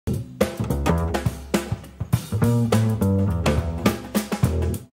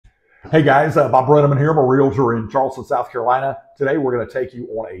Hey guys, Bob Brennaman here. I'm a realtor in Charleston, South Carolina. Today we're going to take you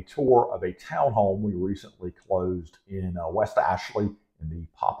on a tour of a townhome we recently closed in West Ashley in the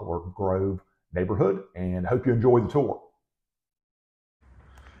Poplar Grove neighborhood, and hope you enjoy the tour.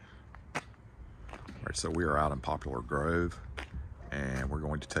 All right, so we are out in Poplar Grove, and we're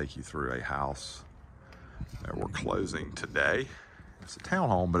going to take you through a house that we're closing today. It's a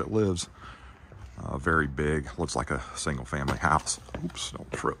townhome, but it lives very big. Looks like a single family house. Oops,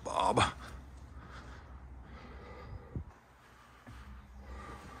 don't trip, Bob.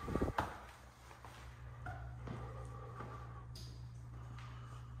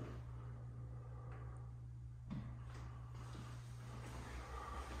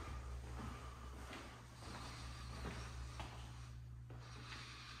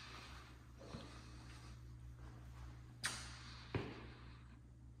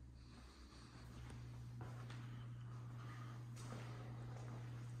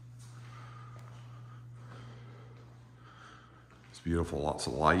 It's beautiful, lots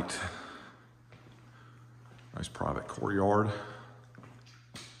of light. Nice private courtyard.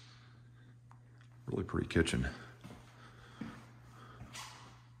 Really pretty kitchen.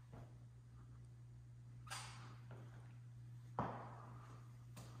 I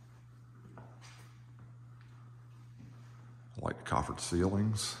like the coffered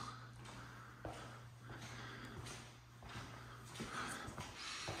ceilings.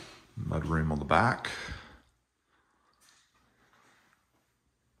 Mudroom on the back.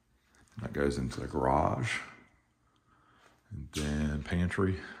 That goes into the garage. And then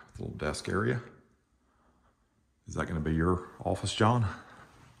pantry with a little desk area. Is that going to be your office, John?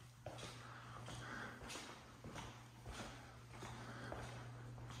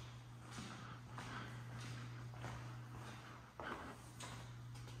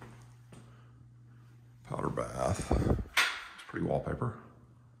 Powder bath. It's pretty wallpaper.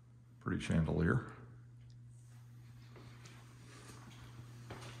 Pretty chandelier.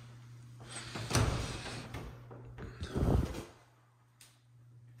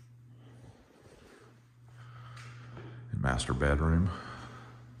 Master bedroom.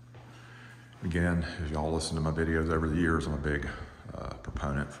 Again, as y'all listen to my videos over the years, I'm a big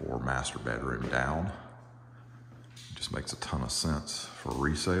proponent for master bedroom down. It just makes a ton of sense for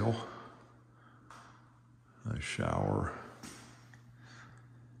resale. Nice shower.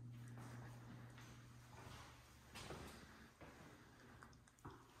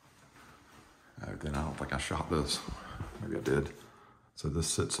 Then I don't think I shot this. Maybe I did. So this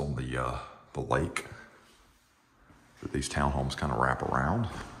sits on the lake that these townhomes kind of wrap around.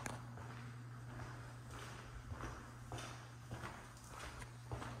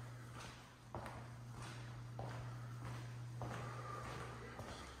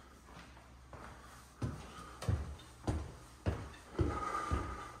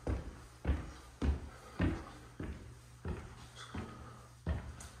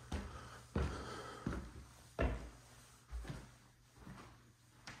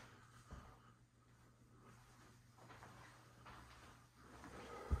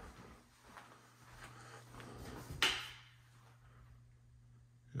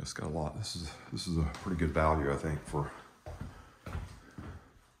 It's got a lot. This is a pretty good value, I think, for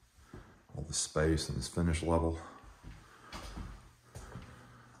all the space and this finish level.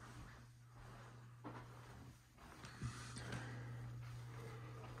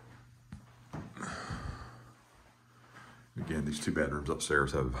 Again, these two bedrooms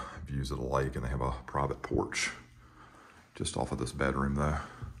upstairs have views of the lake, and they have a private porch just off of this bedroom, though.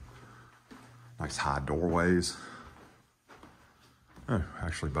 Nice high doorways. Oh,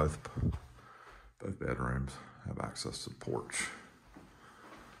 actually both bedrooms have access to the porch.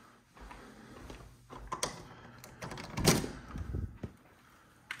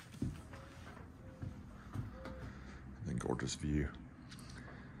 And gorgeous view.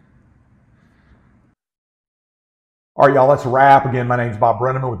 All right, y'all, that's a wrap. Again, my name's Bob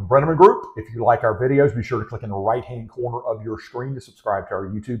Brennaman with the Brennaman Group. If you like our videos, be sure to click in the right-hand corner of your screen to subscribe to our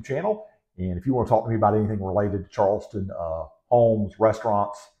YouTube channel. And if you want to talk to me about anything related to Charleston, homes,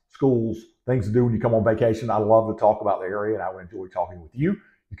 restaurants, schools, things to do when you come on vacation, I love to talk about the area, and I would enjoy talking with you.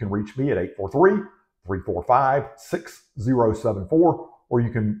 You can reach me at 843-345-6074, or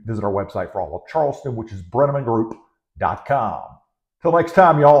you can visit our website for all of Charleston, which is BrennamanGroup.com. Till next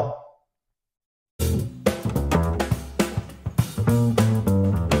time, y'all.